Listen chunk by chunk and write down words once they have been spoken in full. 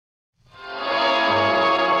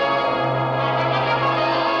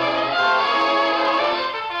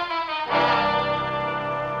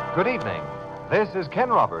Good evening. This is Ken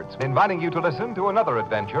Roberts inviting you to listen to another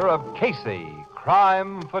adventure of Casey,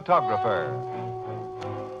 crime photographer.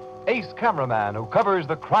 Ace cameraman who covers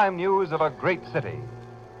the crime news of a great city.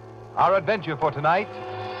 Our adventure for tonight,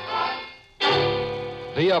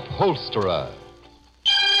 The Upholsterer.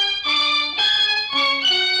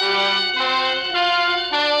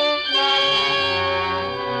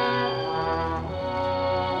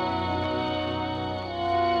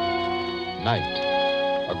 Night.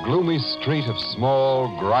 A gloomy street of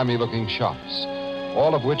small, grimy-looking shops,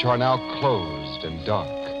 all of which are now closed and dark.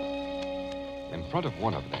 In front of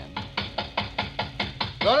one of them...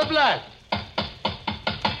 Goldblatt!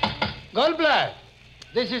 Goldblatt!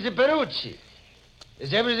 This is Perucci.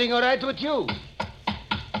 Is everything all right with you?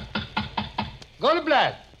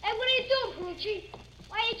 Goldblatt! Hey, what are you doing, Perucci?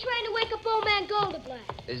 Why are you trying to wake up old man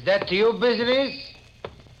Goldblatt? Is that to your business?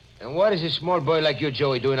 And what is a small boy like you,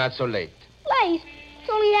 Joey, doing out so late? Late? It's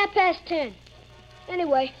only 10:30.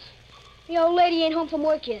 Anyway, the old lady ain't home from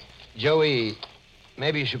work yet. Joey,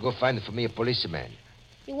 maybe you should go find for me a policeman.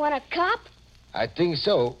 You want a cop? I think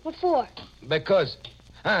so. What for? Because...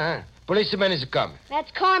 policeman is coming. That's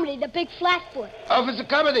Carmody, the big flatfoot. Officer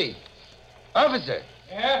Carmody! Officer!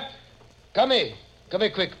 Yeah? Come here. Come here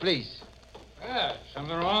quick, please.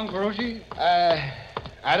 Something wrong, Perucci?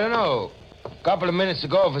 I don't know. A couple of minutes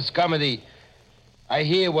ago, Officer Carmody, I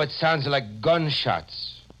hear what sounds like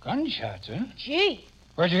gunshots. Gunshots, huh? Gee.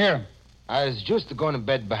 Where'd you hear them? I was just going to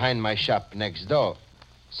bed behind my shop next door.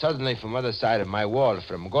 Suddenly, from other side of my wall,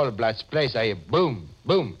 from Goldblatt's place, I hear boom,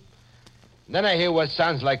 boom. Then I hear what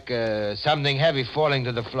sounds like something heavy falling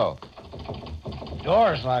to the floor.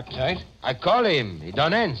 Door's locked tight. I call him. He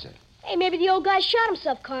don't answer. Hey, maybe the old guy shot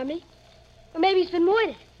himself, Carmody. Or maybe he's been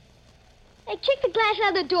wounded. Hey, kick the glass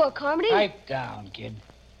out of the door, Carmody. Pipe down, kid.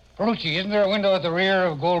 Perucci, isn't there a window at the rear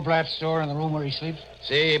of Goldblatt's store in the room where he sleeps?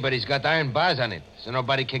 See, but he's got iron bars on it, so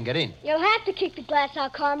nobody can get in. You'll have to kick the glass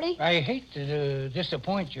out, Carmody. I hate to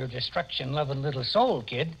disappoint your destruction-loving little soul,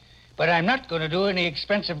 kid, but I'm not going to do any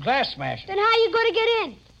expensive glass smashing. Then how are you going to get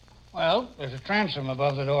in? Well, there's a transom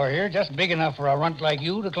above the door here, just big enough for a runt like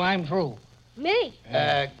you to climb through. Me?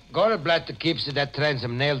 Goldblatt keeps that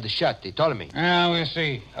transom nailed shut, he told me. We'll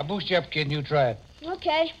see. I'll boost you up, kid, and you try it.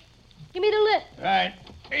 Okay. Give me the lift. Right.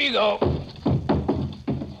 Here you go.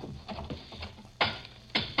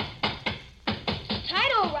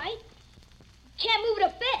 Tight, all right. Can't move it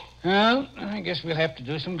a bit. Well, I guess we'll have to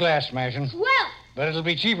do some glass smashing. Swell. But it'll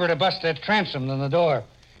be cheaper to bust that transom than the door.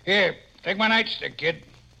 Here, take my nightstick, kid.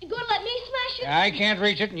 You going to let me smash it? I can't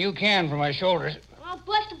reach it, and you can from my shoulders. I'll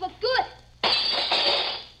bust it for good.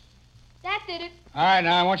 That did it. All right,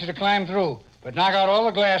 now I want you to climb through, but knock out all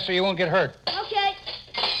the glass so you won't get hurt. Okay.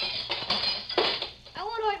 I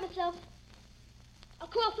won't hurt myself. I'll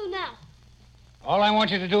crawl through now. All I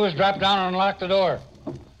want you to do is drop down and unlock the door.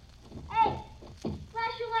 Hey,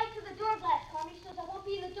 flash your light to the door glass, Carmy, so I won't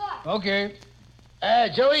be in the dark. Okay.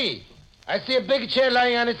 Joey, I see a big chair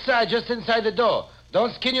lying on its side just inside the door.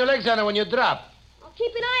 Don't skin your legs on it when you drop. I'll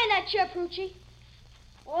keep an eye on that chair, Perucci.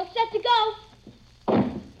 All set to go.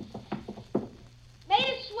 Made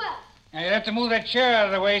it swell. Now, you'd have to move that chair out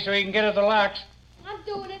of the way so you can get at the locks. I'm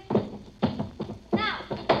doing it. Now.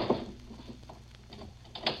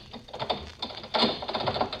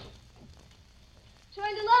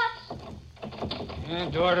 Turn the locks. Yeah,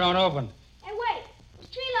 door don't open. Hey, wait. There's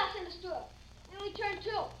 3 locks in the store. I only turned 2.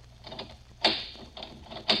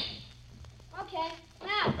 Okay,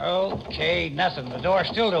 now. Okay, nothing. The door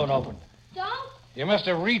still don't open. Don't? You must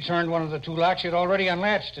have returned one of the 2 locks you'd already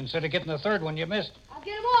unlatched instead of getting the 3rd one you missed. I'll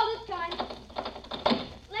get them all this time.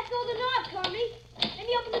 Let go of the knob, Carmy. Let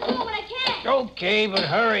me open the door when I can. Okay, but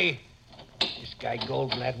hurry. This guy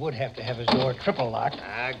Goldblatt would have to have his door triple locked.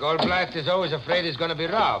 Goldblatt is always afraid he's going to be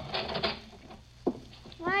robbed.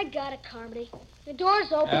 I got it, Carmody. The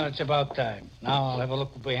door's open. Well, it's about time. Now I'll have a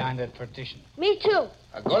look behind that partition. Me too.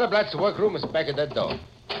 Goldblatt's workroom is back at that door.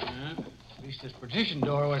 At least this partition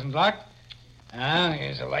door wasn't locked.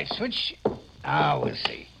 Here's a light switch. Now we'll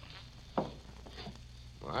see.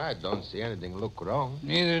 Well, I don't see anything look wrong.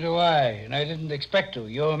 Neither do I, and I didn't expect to.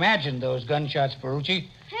 You imagined those gunshots, Perucci.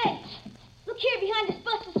 Hey, look here behind this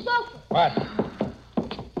busted sofa. What?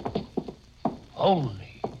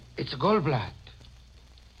 Holy. It's Goldblatt.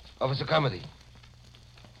 Officer Carmody.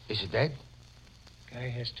 Is he dead? Guy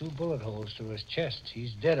has 2 bullet holes through his chest.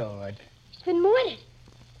 He's dead, all right. He's been murdered.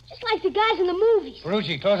 Just like the guys in the movies.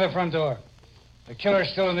 Perucci, close that front door. The killer's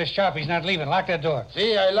still in this shop. He's not leaving. Lock that door.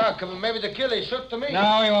 See, I lock him. Maybe the killer shook to me.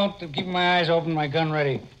 No, he won't. I'm keeping my eyes open, my gun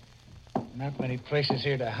ready. Not many places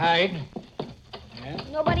here to hide. Yeah?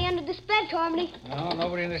 Nobody under this bed, Carmody. No,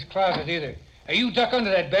 nobody in this closet either. Hey, you duck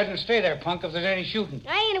under that bed and stay there, punk, if there's any shooting.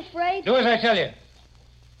 I ain't afraid. Do as I tell you.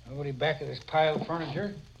 Nobody back of this pile of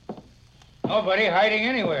furniture? Nobody hiding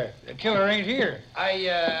anywhere. The killer ain't here.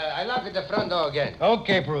 I locked the front door again.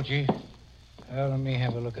 Okay, Perucci. Well, let me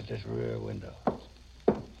have a look at this rear window.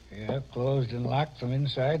 Yeah, closed and locked from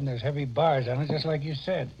inside, and there's heavy bars on it, just like you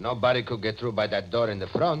said. Nobody could get through by that door in the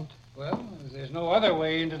front. Well, there's no other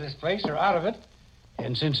way into this place or out of it.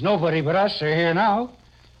 And since nobody but us are here now,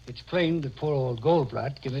 it's plain that poor old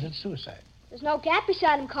Goldblatt committed suicide. There's no gap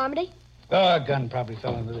beside him, Carmody. Oh, a gun probably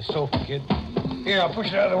fell under the sofa, kid. Here, I'll push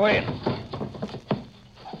it out of the way.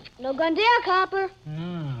 No gun there, Copper.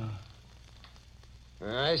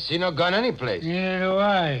 I see no gun anyplace. Neither do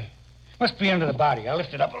I. Must be under the body. I'll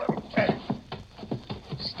lift it up a little.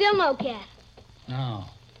 Still no gap.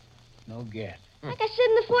 No gat. Like I said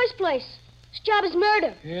in the first place, his job is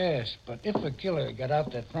murder. Yes, but if the killer got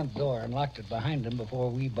out that front door and locked it behind him before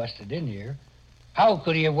we busted in here, how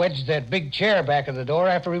could he have wedged that big chair back of the door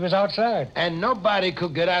after he was outside? And nobody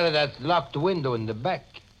could get out of that locked window in the back.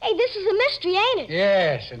 Hey, this is a mystery, ain't it?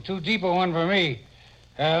 Yes, and too deep a one for me.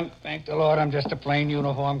 Thank the Lord I'm just a plain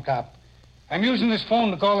uniform cop. I'm using this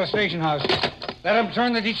phone to call the station house. Let them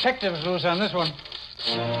turn the detectives loose on this one.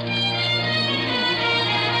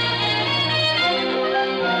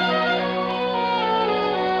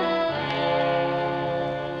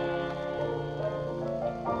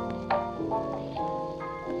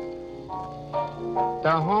 The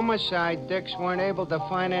homicide dicks weren't able to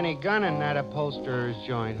find any gun in that upholsterer's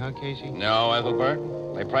joint, huh, Casey? No, Ethelbert.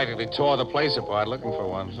 They practically tore the place apart looking for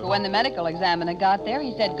one. But when the medical examiner got there,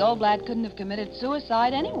 he said Goldblatt couldn't have committed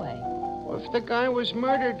suicide anyway. Well, if the guy was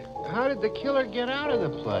murdered, how did the killer get out of the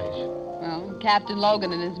place? Well, Captain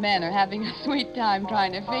Logan and his men are having a sweet time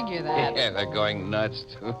trying to figure that. Yeah, they're going nuts,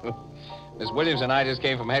 too. Miss Williams and I just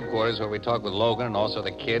came from headquarters where we talked with Logan and also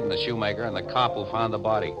the kid and the shoemaker and the cop who found the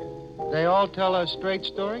body. They all tell a straight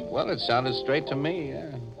story? Well, it sounded straight to me,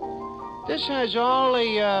 yeah. This has all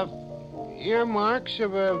the earmarks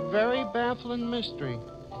of a very baffling mystery.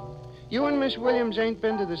 You and Miss Williams ain't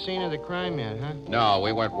been to the scene of the crime yet, huh? No,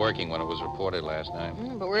 we weren't working when it was reported last night.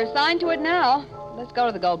 But we're assigned to it now. Let's go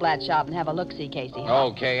to the Goldblatt shop and have a look-see, Casey.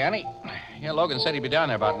 Okay, Annie. Yeah, Logan said he'd be down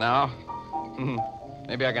there about now.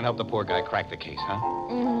 Maybe I can help the poor guy crack the case, huh?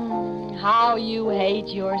 How you hate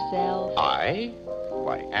yourself. I?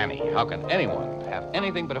 Why, Annie, how can anyone have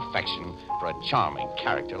anything but affection for a charming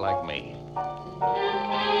character like me?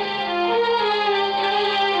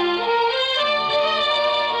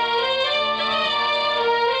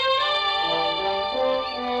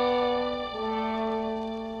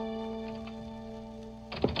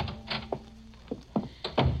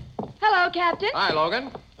 Hello, Captain. Hi,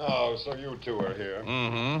 Logan. Oh, so you two are here.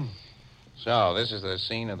 Mm-hmm. So, this is the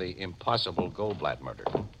scene of the impossible Goldblatt murder.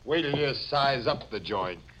 Wait till you size up the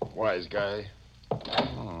joint, wise guy.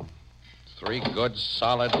 3 good,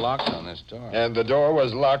 solid locks on this door. And the door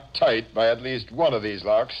was locked tight by at least one of these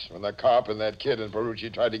locks when the cop and that kid and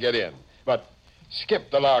Perucci tried to get in. But skip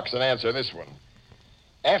the locks and answer this one.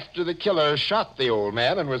 After the killer shot the old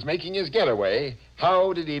man and was making his getaway,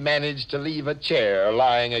 how did he manage to leave a chair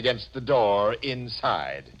lying against the door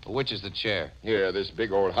inside? Which is the chair? Here, this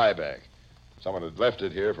big old high back. Someone had left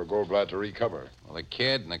it here for Goldblatt to recover. Well, the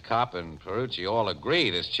kid and the cop and Perucci all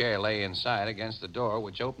agree this chair lay inside against the door,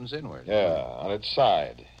 which opens inward. Yeah, on its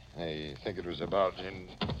side. I think it was about in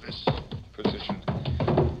this position.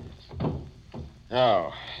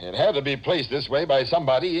 Now, it had to be placed this way by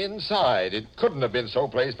somebody inside. It couldn't have been so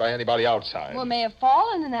placed by anybody outside. Well, it may have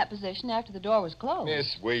fallen in that position after the door was closed.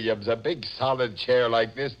 Miss Williams, a big solid chair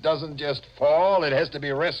like this doesn't just fall. It has to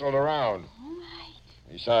be wrestled around.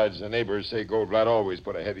 Besides, the neighbors say Goldblatt always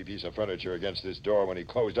put a heavy piece of furniture against this door when he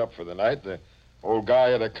closed up for the night. The old guy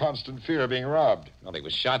had a constant fear of being robbed. Well, he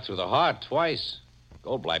was shot through the heart twice.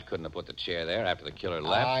 Goldblatt couldn't have put the chair there after the killer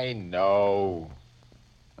left. I know.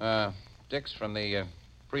 Dix from the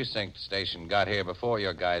precinct station got here before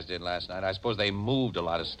your guys did last night. I suppose they moved a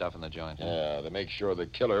lot of stuff in the joint. Yeah, to make sure the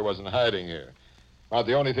killer wasn't hiding here. About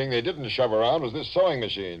the only thing they didn't shove around was this sewing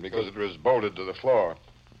machine because it was bolted to the floor.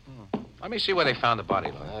 Let me see where they found the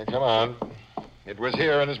body, Lloyd. Come on. It was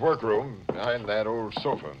here in his workroom, behind that old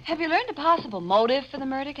sofa. Have you learned a possible motive for the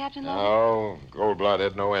murder, Captain Logan? No, Goldblatt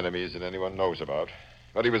had no enemies that anyone knows about.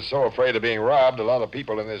 But he was so afraid of being robbed, a lot of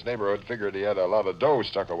people in this neighborhood figured he had a lot of dough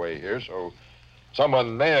stuck away here, so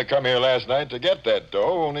someone may have come here last night to get that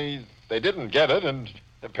dough, only they didn't get it, and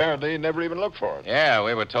apparently never even looked for it. Yeah,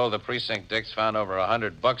 we were told the precinct Dix found over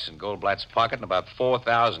 $100 in Goldblatt's pocket and about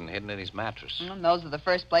 $4,000 hidden in his mattress. Those are the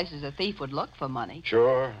first places a thief would look for money.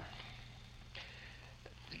 Sure.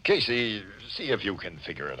 Casey, see if you can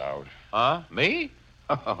figure it out. Huh? Me?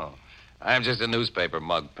 Oh, I'm just a newspaper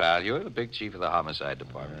mug, pal. You're the big chief of the homicide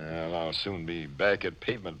department. Well, I'll soon be back at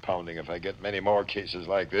pavement pounding if I get many more cases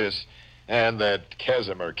like this. And that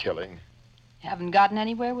Casimir killing. Haven't gotten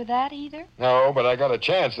anywhere with that either? No, but I got a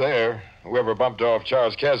chance there. Whoever bumped off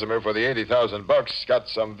Charles Casimir for the $80,000 got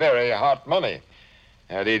some very hot money.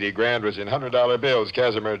 That 80 grand was in $100 bills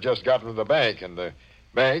Casimir had just gotten from the bank, and the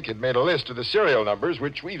bank had made a list of the serial numbers,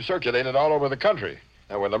 which we've circulated all over the country.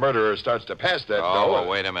 Now, when the murderer starts to pass that dough... well,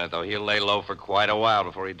 wait a minute, though. He'll lay low for quite a while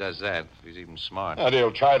before he does that. If he's even smart. And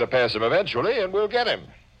he'll try to pass him eventually, and we'll get him.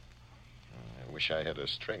 I wish I had a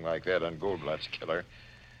string like that on Goldblatt's killer.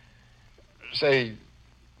 Say,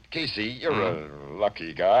 Casey, you're a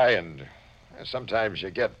lucky guy, and sometimes you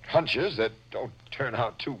get hunches that don't turn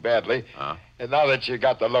out too badly. And now that you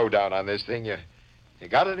got the lowdown on this thing, you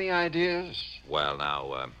got any ideas? Well,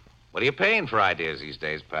 now, what are you paying for ideas these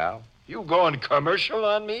days, pal? You going commercial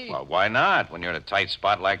on me? Well, why not? When you're in a tight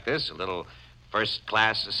spot like this, a little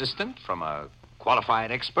first-class assistant from a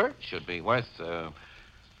qualified expert should be worth,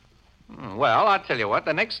 Well, I'll tell you what.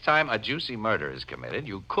 The next time a juicy murder is committed,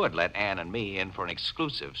 you could let Ann and me in for an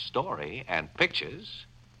exclusive story and pictures.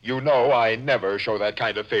 You know I never show that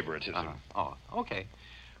kind of favoritism. Oh, okay.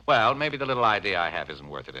 Well, maybe the little idea I have isn't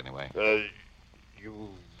worth it anyway. You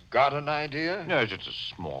got an idea? No, it's just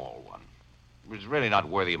a small one. It's really not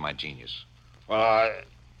worthy of my genius. Well,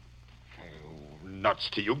 nuts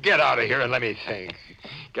to you. Get out of here and let me think.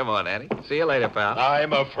 Come on, Annie. See you later, pal.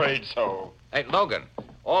 I'm afraid so. Hey, Logan,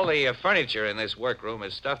 all the furniture in this workroom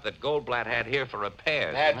is stuff that Goldblatt had here for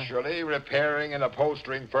repairs. Naturally, repairing and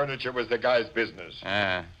upholstering furniture was the guy's business.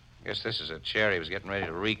 Guess this is a chair he was getting ready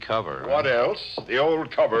to recover. What else? The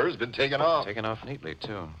old cover's been taken off. Taken off neatly,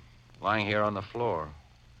 too. Lying here on the floor.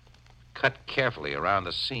 Cut carefully around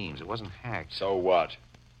the seams. It wasn't hacked. So what?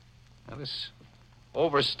 Now, this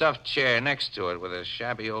overstuffed chair next to it with a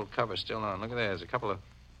shabby old cover still on. Look at that. There's a couple of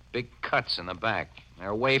big cuts in the back. They're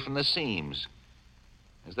away from the seams.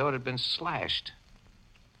 As though it had been slashed.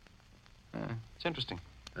 It's interesting.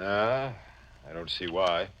 I don't see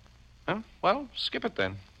why. Huh? Well, skip it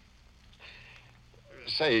then.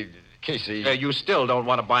 Say, Casey... you still don't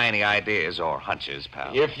want to buy any ideas or hunches,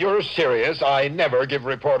 pal. If you're serious, I never give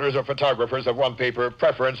reporters or photographers of one paper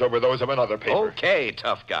preference over those of another paper. Okay,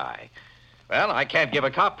 tough guy. Well, I can't give a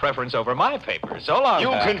cop preference over my paper. So long, You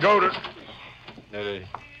pal. can go to...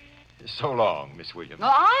 so long, Miss Williams.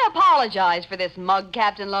 Well, I apologize for this mug,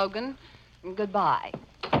 Captain Logan. Goodbye.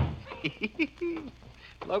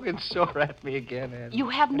 Logan's sore at me again, Annie. You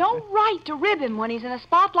have no right to rib him when he's in a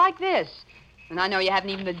spot like this. And I know you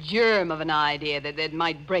haven't even the germ of an idea that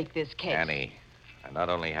might break this case. Annie, I not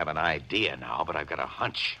only have an idea now, but I've got a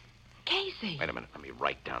hunch. Casey. Wait a minute. Let me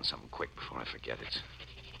write down something quick before I forget it.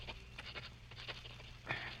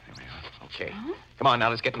 There we are. Okay. Huh? Come on, now,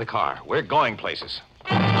 let's get in the car. We're going places.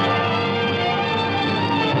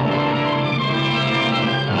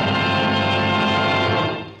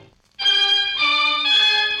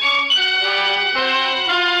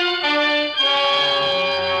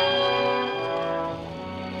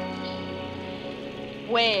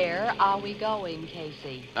 Where are we going,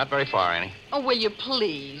 Casey? Not very far, Annie. Oh, will you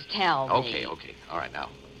please tell me? Okay. All right, now.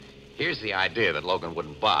 Here's the idea that Logan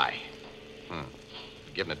wouldn't buy.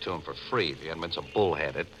 Giving it to him for free if he hadn't been so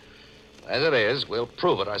bullheaded. As it is, we'll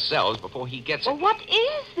prove it ourselves before he gets Well, it. what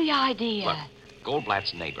is the idea? Look,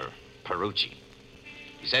 Goldblatt's neighbor, Perucci.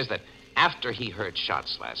 He says that after he heard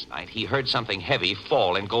shots last night, he heard something heavy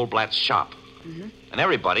fall in Goldblatt's shop. Mm-hmm. And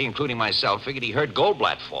everybody, including myself, figured he heard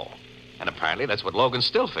Goldblatt fall. And apparently that's what Logan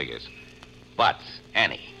still figures. But,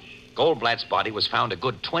 Annie, Goldblatt's body was found a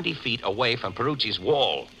good 20 feet away from Perucci's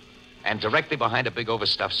wall and directly behind a big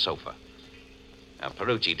overstuffed sofa. Now,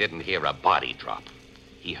 Perucci didn't hear a body drop.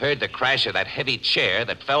 He heard the crash of that heavy chair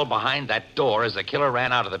that fell behind that door as the killer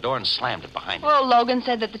ran out of the door and slammed it behind him. Well, Logan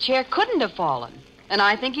said that the chair couldn't have fallen. And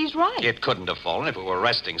I think he's right. It couldn't have fallen if it were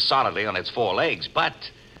resting solidly on its four legs, but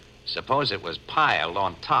suppose it was piled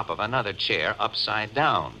on top of another chair upside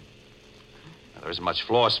down. Now, there isn't much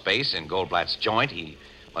floor space in Goldblatt's joint. He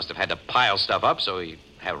must have had to pile stuff up so he'd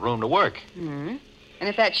have room to work. Mm-hmm. And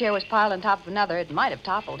if that chair was piled on top of another, it might have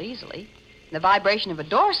toppled easily. The vibration of a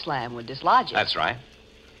door slam would dislodge it. That's right.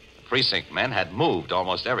 The precinct men had moved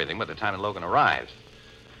almost everything by the time that Logan arrived.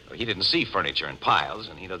 He didn't see furniture in piles,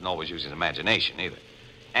 and he doesn't always use his imagination either.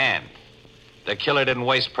 And the killer didn't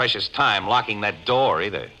waste precious time locking that door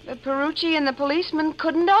either. But Perucci and the policeman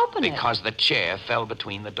couldn't open it. Because the chair fell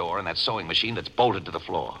between the door and that sewing machine that's bolted to the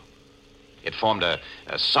floor. It formed a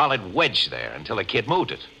solid wedge there until the kid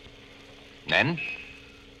moved it. Then,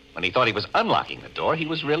 when he thought he was unlocking the door, he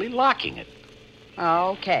was really locking it.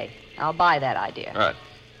 Okay. I'll buy that idea. Right.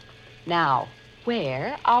 Now,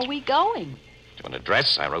 where are we going? To an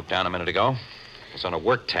address I wrote down a minute ago. It's on a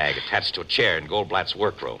work tag attached to a chair in Goldblatt's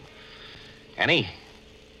workroom. Annie,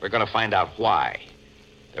 we're going to find out why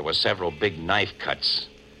there were several big knife cuts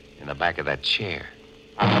in the back of that chair.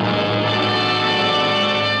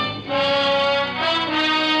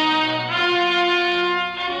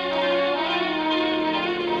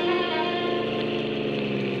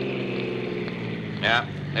 Yeah,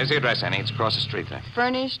 there's the address, Annie. It's across the street there.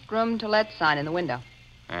 Furnished room to let sign in the window.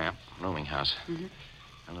 Yeah, rooming house. Mm-hmm.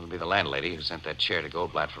 And it'll be the landlady who sent that chair to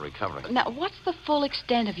Goldblatt for recovery. Now, what's the full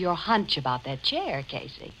extent of your hunch about that chair,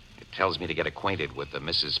 Casey? It tells me to get acquainted with the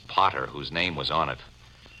Mrs. Potter whose name was on it.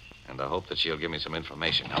 And I hope that she'll give me some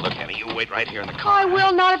information. Now, look, Annie, you wait right here in the car. I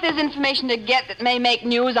will not. If there's information to get that may make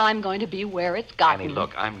news, I'm going to be where it's gotten. Annie,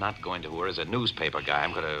 look, I'm not going to her as a newspaper guy.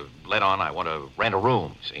 I'm going to let on I want to rent a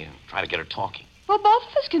room, see, and try to get her talking. Well, both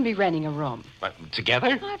of us can be renting a room. But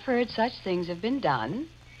together? I've heard such things have been done.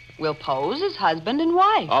 We'll pose as husband and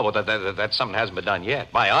wife. Oh, well, that's something that hasn't been done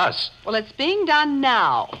yet. By us. Well, it's being done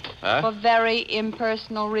now. Huh? For very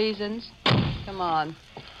impersonal reasons. Come on.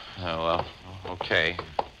 Oh, well, okay.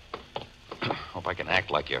 Hope I can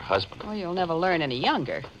act like your husband. Oh, you'll never learn any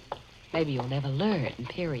younger. Maybe you'll never learn,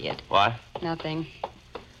 period. What? Nothing.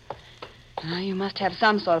 You must have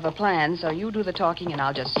some sort of a plan, so you do the talking and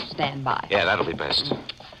I'll just stand by. Yeah, that'll be best.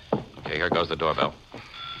 Okay, here goes the doorbell. You'd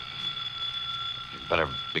better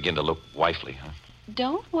begin to look wifely, huh?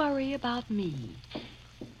 Don't worry about me.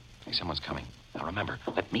 Hey, someone's coming. Now, remember,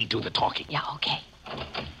 let me do the talking. Yeah, okay.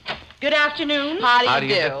 Good afternoon. How do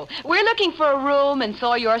you do? We're looking for a room and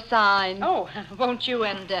saw your sign. Oh, won't you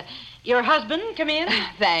and your husband come in?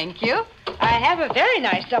 Thank you. I have a very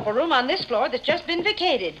nice double room on this floor that's just been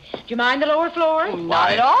vacated. Do you mind the lower floor? Oh, not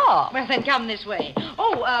at all. Well, then come this way.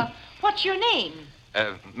 Oh, what's your name?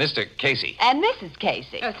 Mr. Casey. And Mrs.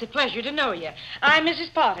 Casey. Oh, it's a pleasure to know you. I'm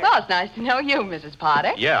Mrs. Potter. Well, it's nice to know you, Mrs.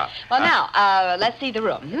 Potter. Yeah. Well, now, let's see the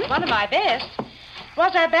room. One of my best.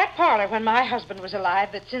 Was our back parlor when my husband was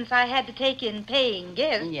alive, but since I had to take in paying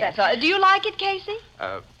guests... Yes. Do you like it, Casey?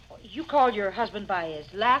 You call your husband by his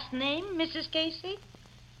last name, Mrs. Casey?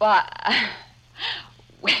 Why,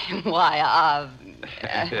 It's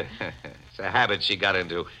a habit she got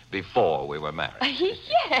into before we were married.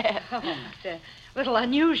 yes. Oh, it's a little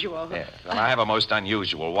unusual. Yes. Well, I have a most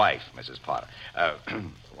unusual wife, Mrs. Potter. For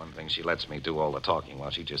one thing, she lets me do all the talking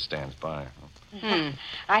while she just stands by.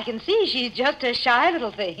 I can see she's just a shy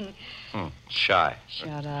little thing. Shy.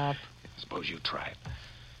 Shut up. Suppose you try it.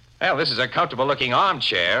 Well, this is a comfortable-looking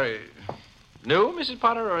armchair. New, Mrs.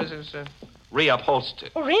 Potter, or is this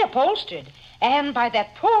reupholstered? Oh, reupholstered. And by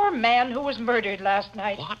that poor man who was murdered last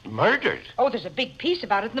night. What? Murdered? Oh, there's a big piece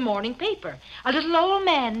about it in the morning paper. A little old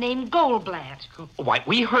man named Goldblatt. Why,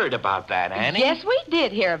 we heard about that, Annie. Yes, we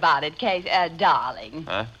did hear about it, Casey, darling.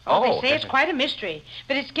 Huh? They say it's quite a mystery,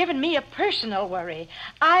 but it's given me a personal worry.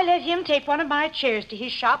 I let him take one of my chairs to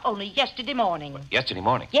his shop only yesterday morning. Yesterday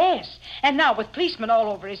morning? Yes, and now with policemen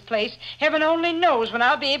all over his place, heaven only knows when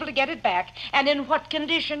I'll be able to get it back and in what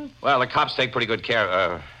condition. Well, the cops take pretty good care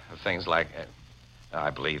of things like... I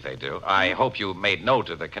believe they do. I hope you made note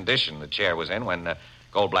of the condition the chair was in when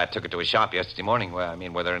Goldblatt took it to his shop yesterday morning. Well, I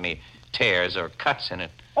mean, were there any tears or cuts in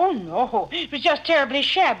it? Oh, no. It was just terribly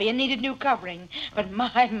shabby and needed new covering. But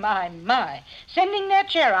my. Sending that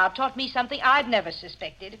chair out taught me something I'd never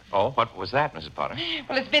suspected. Oh, what was that, Mrs. Potter?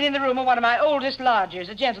 Well, it's been in the room of one of my oldest lodgers,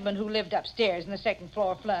 a gentleman who lived upstairs in the second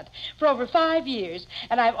floor front, for over 5 years.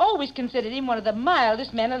 And I've always considered him one of the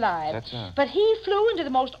mildest men alive. But he flew into the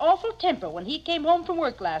most awful temper when he came home from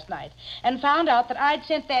work last night and found out that I'd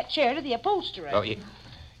sent that chair to the upholsterer. Oh,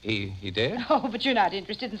 He did? Oh, but you're not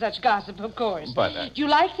interested in such gossip, of course. But, Do you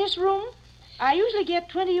like this room? I usually get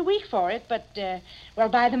 $20 a week for it, but,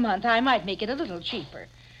 by the month, I might make it a little cheaper.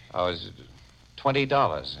 Oh, is it $20,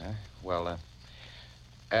 huh? Well,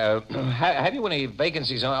 have you any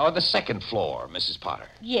vacancies on the second floor, Mrs. Potter?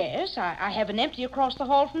 Yes, I have an empty across the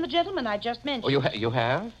hall from the gentleman I just mentioned. Oh, you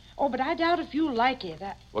have? Oh, but I doubt if you'll like it.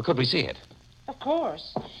 Well, could we see it? Of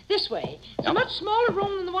course. This way. It's a much smaller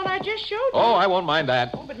room than the one I just showed you. Oh, I won't mind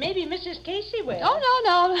that. Oh, but maybe Mrs. Casey will. Oh,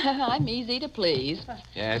 no. I'm easy to please.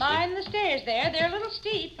 Yes. Mind the stairs there. They're a little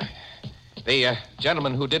steep. The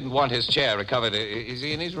gentleman who didn't want his chair recovered, is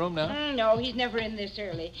he in his room now? No, he's never in this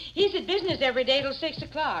early. He's at business every day till 6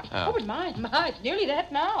 o'clock. Oh. But my, it's nearly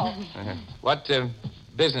that now. What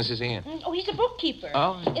business is he in? Oh, he's a bookkeeper.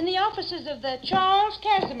 Oh. In the offices of the Charles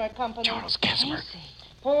Casimir Company. Charles Casimir?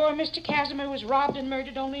 Poor Mr. Casimir was robbed and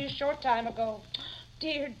murdered only a short time ago.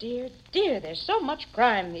 Dear. There's so much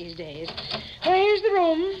crime these days. Well, here's the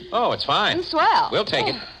room. Oh, it's fine. Swell. We'll take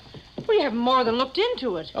it. We haven't more than looked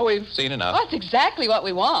into it. Oh, we've seen enough. That's exactly what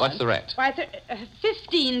we want. What's the rent? Why,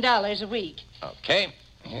 $15 a week. Okay.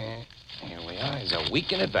 Here we are. It's a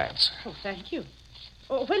week in advance. Oh, thank you.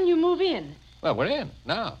 Oh, when you move in? Well, we're in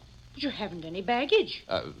now. But you haven't any baggage.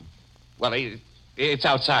 Well, it's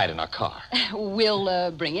outside in our car.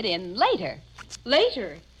 We'll bring it in later.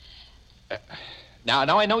 Later?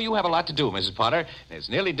 Now, I know you have a lot to do, Mrs. Potter. It's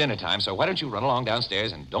nearly dinner time, so why don't you run along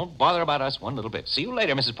downstairs and don't bother about us one little bit. See you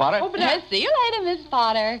later, Mrs. Potter. Oh, but See you later, Miss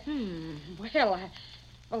Potter.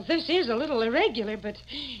 Well, this is a little irregular, but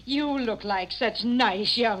you look like such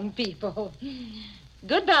nice young people.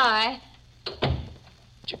 Goodbye.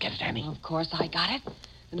 Did you get it, Annie? Of course I got it.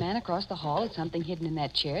 The man across the hall had something hidden in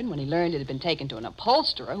that chair, and when he learned it had been taken to an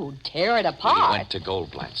upholsterer who'd tear it apart... He went to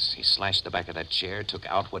Goldblatt's. He slashed the back of that chair, took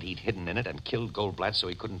out what he'd hidden in it, and killed Goldblatt so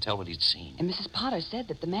he couldn't tell what he'd seen. And Mrs. Potter said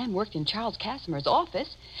that the man worked in Charles Casimer's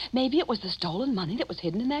office. Maybe it was the stolen money that was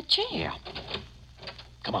hidden in that chair. Yeah.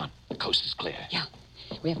 Come on. The coast is clear. Yeah.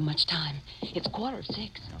 We haven't much time. It's 6:15.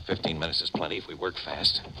 15 minutes is plenty if we work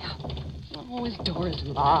fast. Yeah. Oh, his door is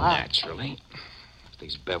locked. Naturally.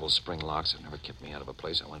 These bevel spring locks have never kept me out of a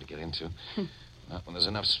place I want to get into. Not when there's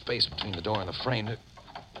enough space between the door and the frame to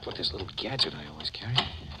put this little gadget I always carry.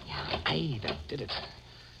 Yeah. Hey, that did it.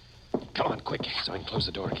 Come on, quick, so I can close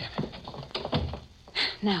the door again.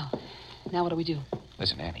 Now what do we do?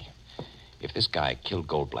 Listen, Annie. If this guy killed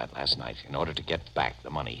Goldblatt last night in order to get back the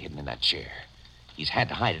money hidden in that chair, he's had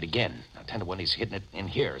to hide it again. Now, 10 to 1, he's hidden it in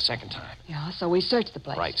here a second time. Yeah, so we search the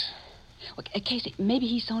place. Right. Well, Casey, maybe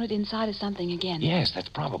he's sewn it inside of something again. Yes, that's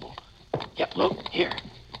probable. Yep, look, here.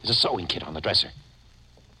 There's a sewing kit on the dresser.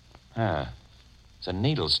 There's a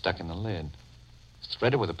needle stuck in the lid. It's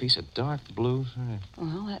threaded with a piece of dark blue thread.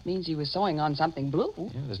 Well, that means he was sewing on something blue.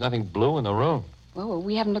 Yeah, there's nothing blue in the room. Well,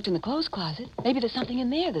 we haven't looked in the clothes closet. Maybe there's something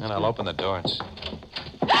in there that's... And I'll open the door and see.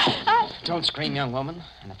 Don't scream, young woman.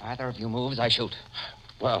 And if either of you moves, I shoot.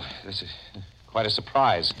 Well, this is quite a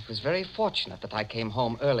surprise. It was very fortunate that I came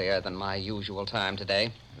home earlier than my usual time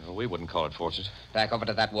today. Well, we wouldn't call it fortunate. Back over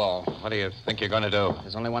to that wall. What do you think you're going to do?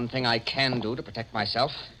 There's only one thing I can do to protect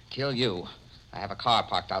myself. Kill you. I have a car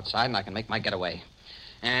parked outside, and I can make my getaway.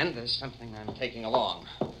 And there's something I'm taking along.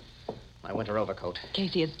 My winter overcoat.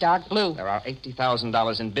 Casey, it's dark blue. There are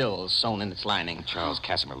 $80,000 in bills sewn in its lining. Charles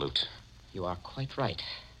Casimer loot. You are quite right.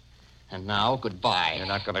 And now, goodbye. You're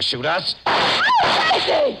not going to shoot us?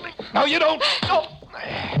 Casey! No, you don't. No.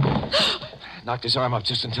 Knocked his arm up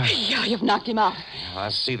just in time. Yeah, you've knocked him out.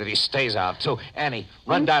 I'll see that he stays out, too. Annie,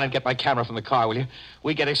 run down and get my camera from the car, will you?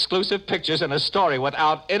 We get exclusive pictures and a story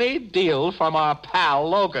without any deal from our pal,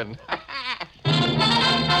 Logan.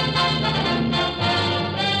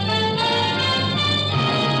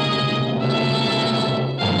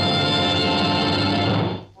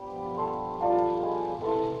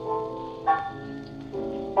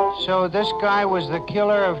 So this guy was the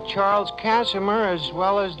killer of Charles Casimer as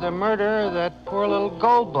well as the murderer of that poor little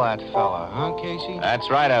Goldblatt fella, huh, Casey? That's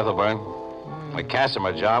right, Ethelburn. The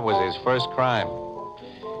Casimer job was his first crime.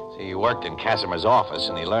 See, he worked in Casimer's office,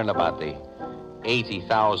 and he learned about the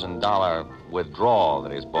 $80,000 withdrawal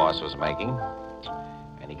that his boss was making.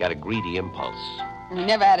 And he got a greedy impulse. He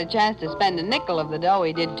never had a chance to spend a nickel of the dough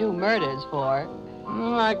he did 2 murders for.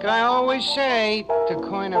 Like I always say, to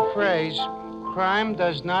coin a phrase, crime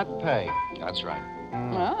does not pay. That's right.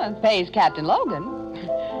 Well, it pays Captain Logan.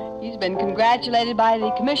 He's been congratulated by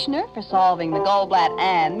the commissioner for solving the Goldblatt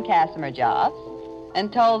and Casimer jobs,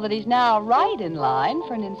 and told that he's now right in line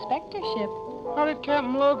for an inspectorship. How did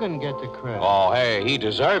Captain Logan get the credit? Oh, hey, he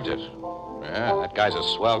deserved it. Yeah, that guy's a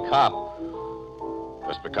swell cop.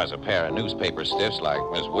 Just because a pair of newspaper stiffs like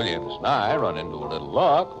Miss Williams and I run into a little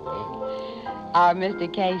luck. Our Mr.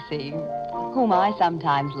 Casey, whom I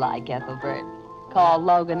sometimes like, Ethelbert, called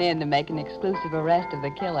Logan in to make an exclusive arrest of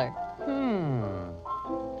the killer.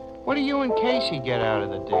 What do you and Casey get out of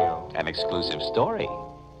the deal? An exclusive story,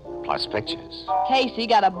 plus pictures. Casey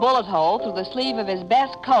got a bullet hole through the sleeve of his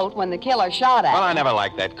best coat when the killer shot at Well, I him. never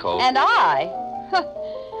liked that coat. And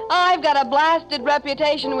I've got a blasted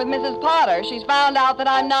reputation with Mrs. Potter. She's found out that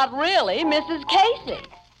I'm not really Mrs. Casey.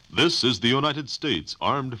 This is the United States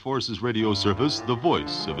Armed Forces Radio Service, the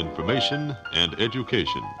voice of information and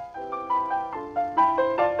education.